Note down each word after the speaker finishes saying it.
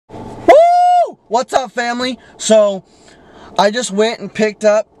what's up, family? So, I just went and picked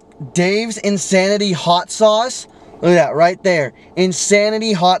up Dave's Insanity Hot Sauce. Look at that, right there.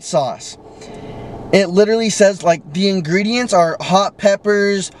 Insanity Hot Sauce. It literally says, like, the ingredients are hot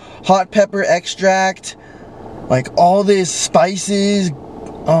peppers, hot pepper extract, like, all these spices.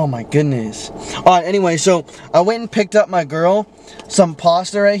 Oh, my goodness. Alright, anyway, so, I went and picked up my girl some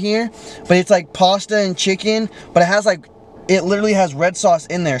pasta right here. But it's, like, pasta and chicken, but it has, like, it literally has red sauce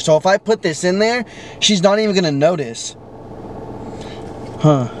in there. So if I put this in there, she's not even gonna notice.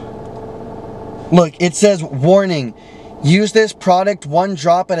 Huh. Look, it says, warning, use this product 1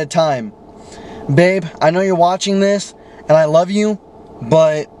 drop at a time. Babe, I know you're watching this, and I love you,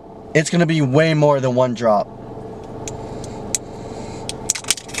 but it's gonna be way more than 1 drop.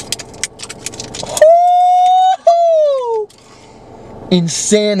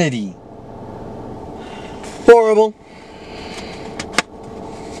 Insanity. Horrible.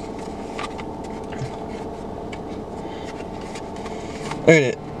 Look at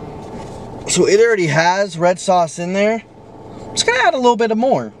it. So it already has red sauce in there. I'm just gonna add a little bit of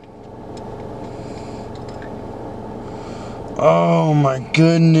more. Oh my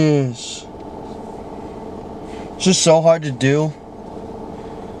goodness. It's just so hard to do.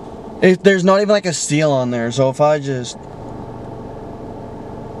 There's not even like a seal on there, so if I just...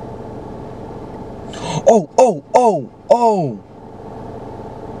 Oh!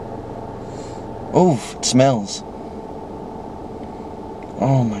 Oof, it smells.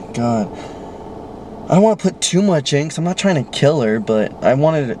 Oh my god. I don't want to put too much in because I'm not trying to kill her, but I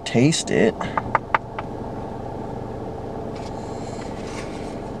wanted to taste it.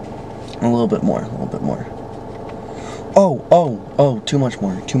 A little bit more, a little bit more. Oh, too much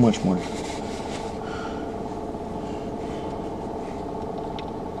more, too much more.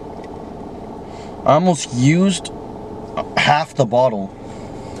 I almost used half the bottle.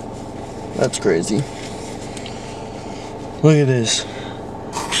 That's crazy. Look at this.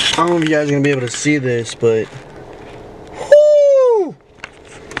 I don't know if you guys are going to be able to see this, but... Woo!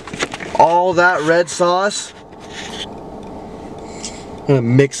 All that red sauce. I'm going to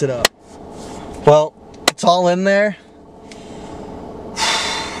mix it up. Well, it's all in there.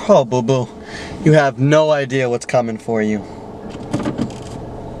 Oh, boo-boo. You have no idea what's coming for you.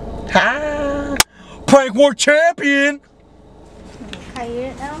 Ha! Prank War Champion! Can I eat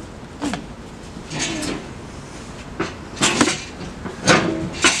it now?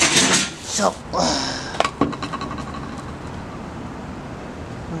 So,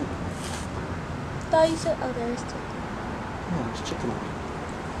 thought you said, oh, there's chicken. yeah, there's chicken on it.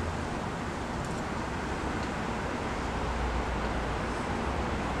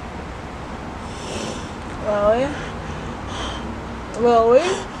 Really?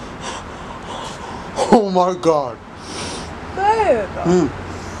 Oh my god. Babe.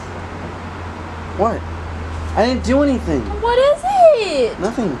 What? I didn't do anything. What is it?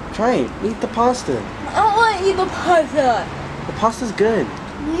 Nothing. Try it. Eat the pasta. I don't want to eat the pasta. The pasta's good.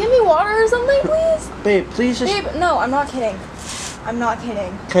 Can you give me water or something, please? Babe, please just... Babe, no, I'm not kidding. I'm not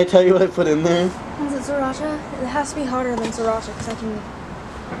kidding. Can I tell you what I put in there? Is it sriracha? It has to be hotter than sriracha because I can...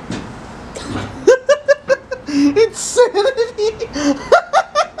 Insanity!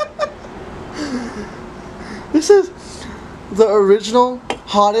 This is the original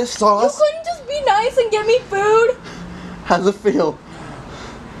hottest sauce. You couldn't just be nice and get me food? How's it feel?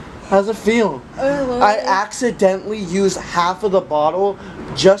 How's it feel? I accidentally used half of the bottle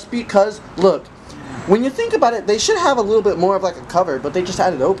just because, look, when you think about it, they should have a little bit more of like a cover, but they just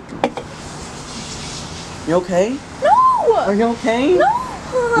had it open. You okay? No! Are you okay?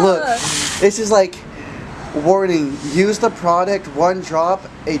 No! Look, this is like, warning, use the product 1 drop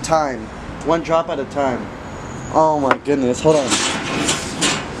a time. 1 drop at a time. Oh my goodness, hold on.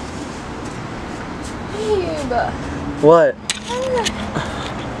 Babe. What?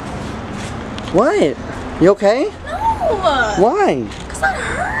 What? You okay? No! Why? Because that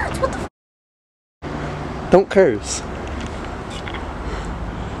hurts. What the f? Don't curse.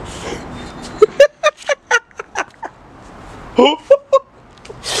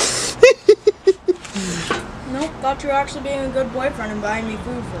 Nope, thought you were actually being a good boyfriend and buying me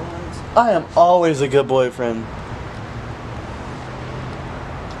food for once. I am always a good boyfriend.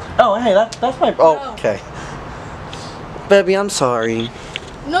 Oh, hey, that's my... Oh, okay. Baby, I'm sorry.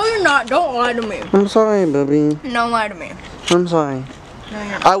 No, you're not. Don't lie to me. I'm sorry, baby. Don't lie to me. I'm sorry. No,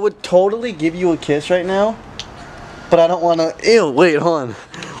 you're not. I would totally give you a kiss right now, but I don't want to... Ew, wait, hold on.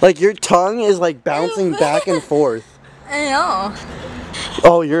 Like, your tongue is, like, bouncing back and forth. I know.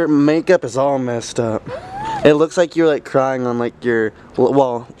 Oh, your makeup is all messed up. It looks like you're, like, crying on, like, your...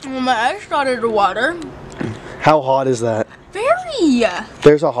 Well... My eyes started to water. How hot is that? Very.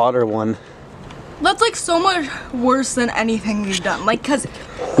 There's a hotter one. That's like so much worse than anything we've done. Like, cause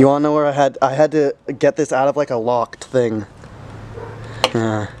You wanna know where I had to get this out of like a locked thing.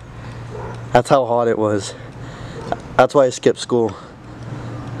 Yeah. That's how hot it was. That's why I skipped school.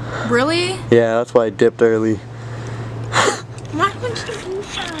 really? Yeah, that's why I dipped early. Why would you do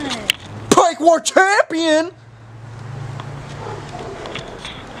that? Pike War Champion!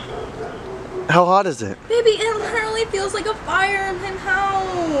 How hot is it? Baby, it literally feels like a fire in my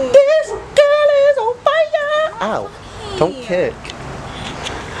house. This girl is on fire! Ow. Don't kick.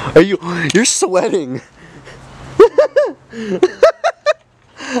 You're sweating.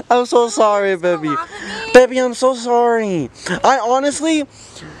 I'm so sorry, baby. Baby, I'm so sorry. I honestly,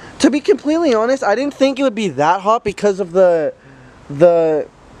 to be completely honest, I didn't think it would be that hot because of all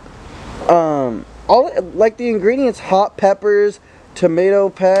like the ingredients: hot peppers, tomato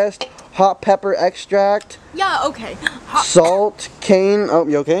paste, hot pepper extract, Yeah, okay. salt, cane. Oh,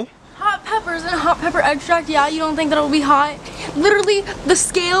 you okay? Hot peppers and hot pepper extract. Yeah, you don't think that'll be hot? Literally, the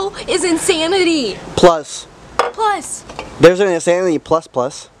scale is insanity. Plus, Plus, there's an insanity plus.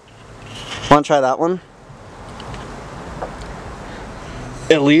 Want to try that one?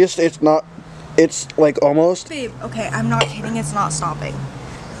 At least it's not. It's like almost. babe, okay, I'm not kidding. It's not stopping.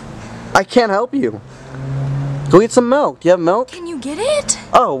 I can't help you. Go get some milk. Do you have milk? Can you get it?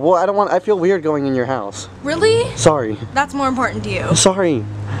 Oh, well, I don't want. I feel weird going in your house. Really? Sorry. That's more important to you. Sorry.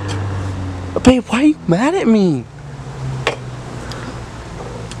 Babe, why are you mad at me?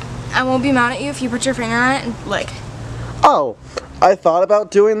 I won't be mad at you if you put your finger on it and lick. Oh, I thought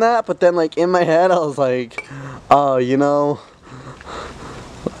about doing that, but then, like, in my head, I was like, oh, you know,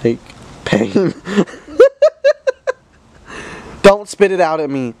 like, pain. Don't spit it out at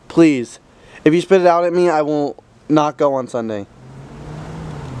me, please. If you spit it out at me, I will not go on Sunday.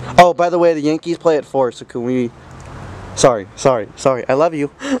 Oh, by the way, the Yankees play at 4, so can we... Sorry. I love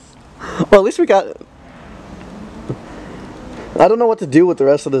you. Well, at least we got... I don't know what to do with the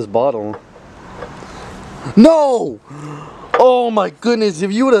rest of this bottle. No! Oh my goodness,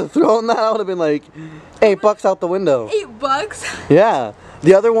 if you would have thrown that, I would have been like, $8 out the window. $8? Yeah.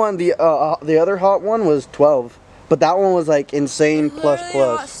 The other one, the other hot one was 12. But that one was like insane plus.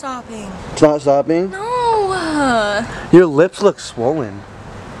 Not stopping. It's not stopping? No. Your lips look swollen.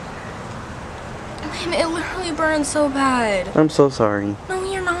 Man, it literally burns so bad. I'm so sorry. No,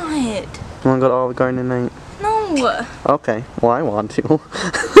 you're not. You wanna go to Olive Garden tonight? No. Okay. Well, I want to.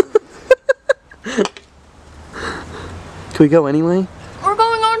 Can we go anyway? We're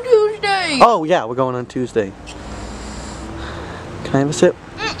going on Tuesday. Oh yeah, we're going on Tuesday. Can I have a sip?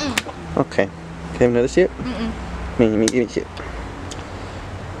 Mm-mm. Okay. Can I have another sip? Mm-mm. Give me a sip.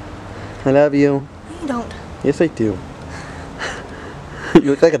 I love you. You don't. Yes, I do. You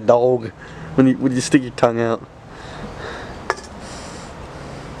look like a dog when you stick your tongue out.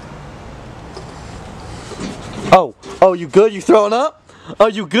 Oh, you good? You throwing up? Oh,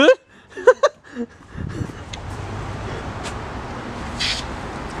 you good?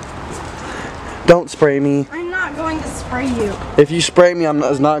 Don't spray me. I'm not going to spray you. If you spray me,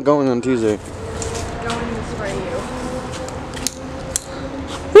 it's not going on Tuesday. I'm going to spray you.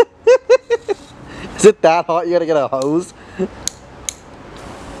 Is it that hot? You gotta get a hose?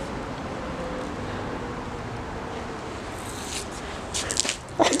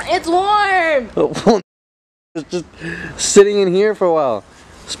 It's warm. It's just sitting in here for a while.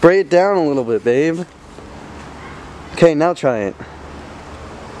 Spray it down a little bit, babe. Okay, now try it.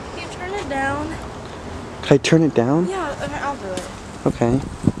 Can you turn it down? Can I turn it down? Yeah, okay, I'll do it. Okay.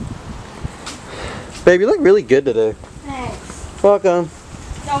 Babe, you look really good today. Thanks. Welcome.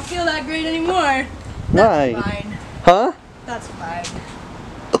 Don't feel that great anymore. Why? That's fine. Huh? That's fine.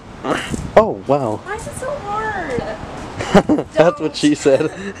 Oh, wow. Why is it so hard? That's what she said.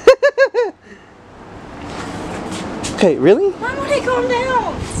 Okay, really? Why won't it calm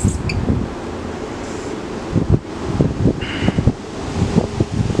down?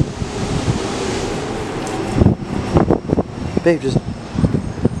 Babe, just...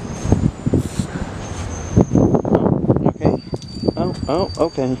 Okay. Oh,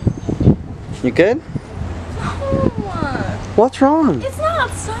 okay. You good? No. What's wrong? It's not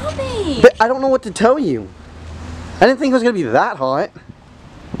stopping. But I don't know what to tell you. I didn't think it was gonna be that hot.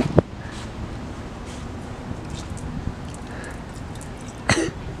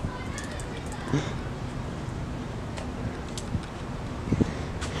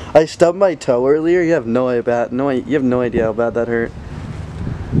 I stubbed my toe earlier. You have no idea how bad that hurt.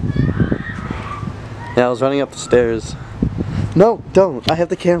 Yeah, I was running up the stairs. No, don't. I have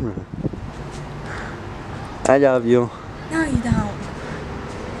the camera. I love you. No, you don't.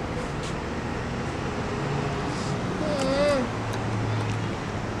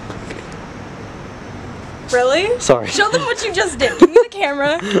 Really? Sorry. Show them what you just did. Give me the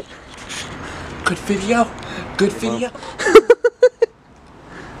camera. Good video. Good video.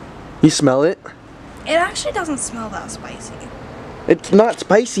 You smell it? It actually doesn't smell that spicy. It's not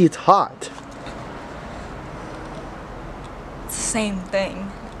spicy, it's hot. It's the same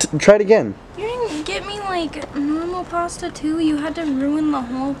thing. Try it again. You didn't get me like normal pasta too. You had to ruin the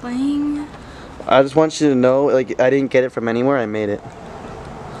whole thing. I just want you to know, like, I didn't get it from anywhere, I made it.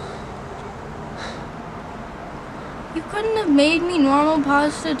 You couldn't have made me normal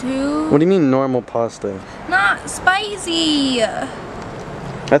pasta too. What do you mean normal pasta? Not spicy.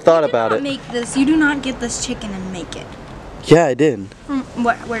 I thought about it. Make this. You do not get this chicken and make it. Yeah, I did. From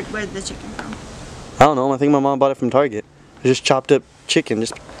where did the chicken from? I don't know, I think my mom bought it from Target. I just chopped up chicken,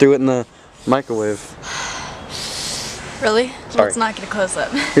 just threw it in the microwave. Really? Sorry. Let's not get a close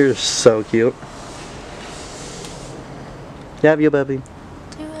up. You're so cute. Yeah, you, baby.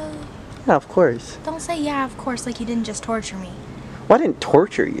 Do you really? Yeah, of course. Don't say yeah, of course, like you didn't just torture me. Well, I didn't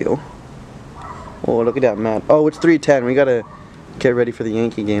torture you. Oh, look at that map. Oh, it's 3:10. We gotta get ready for the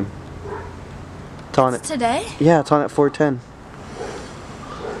Yankee game. It's on It's today? Yeah, it's on at 4:10.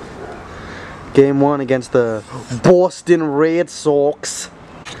 Game 1 against the Boston Red Sox.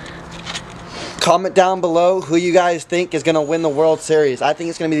 Comment down below who you guys think is gonna win the World Series. I think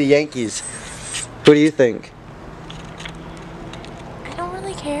it's gonna be the Yankees. Who do you think? I don't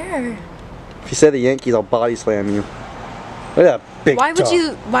really care. If you say the Yankees, I'll body slam you. Look at that big Why would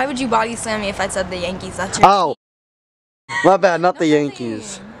toe. Why would you body slam me if I said the Yankees? That's your Oh! My bad, not the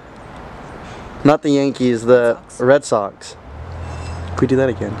Yankees. Not the Yankees, the Red Sox. Can we do that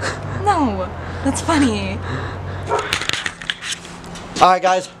again? No, that's funny. Alright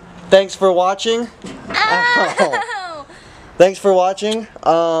guys, thanks for watching. Ow! Thanks for watching.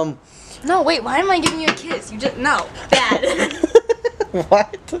 No, wait, why am I giving you a kiss? You just, no, bad.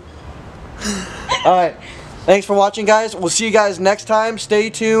 What? Alright, thanks for watching guys. We'll see you guys next time.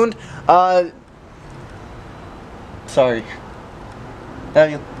 Stay tuned. Sorry. Love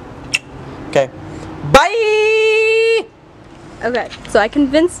you. Okay. Bye! Okay, so I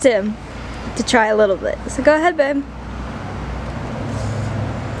convinced him to try a little bit. So go ahead, babe.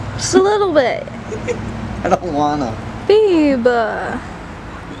 Just a little bit. I don't wanna. Babe.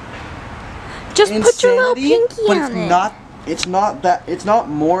 Just put your little pinky but on it. It's not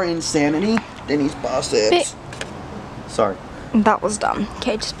more insanity than these biceps. Sorry. That was dumb.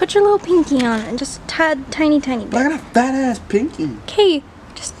 Okay, just put your little pinky on it. Just a tad, tiny bit. I got a fat ass pinky. Okay,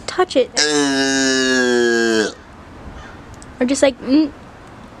 just touch it. Or just like,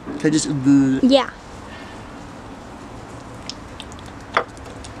 I just. yeah.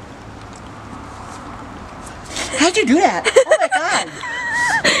 How'd you do that?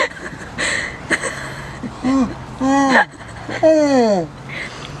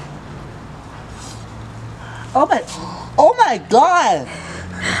 Oh my god. Oh my god.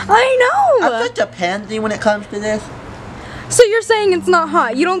 I know. I'm such a pansy when it comes to this. So you're saying it's not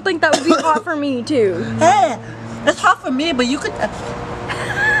hot? You don't think that would be hot for me too? Hey, it's hot for me, but you could.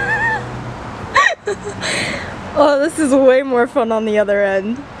 Oh, this is way more fun on the other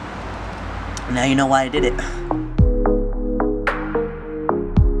end. Now you know why I did it.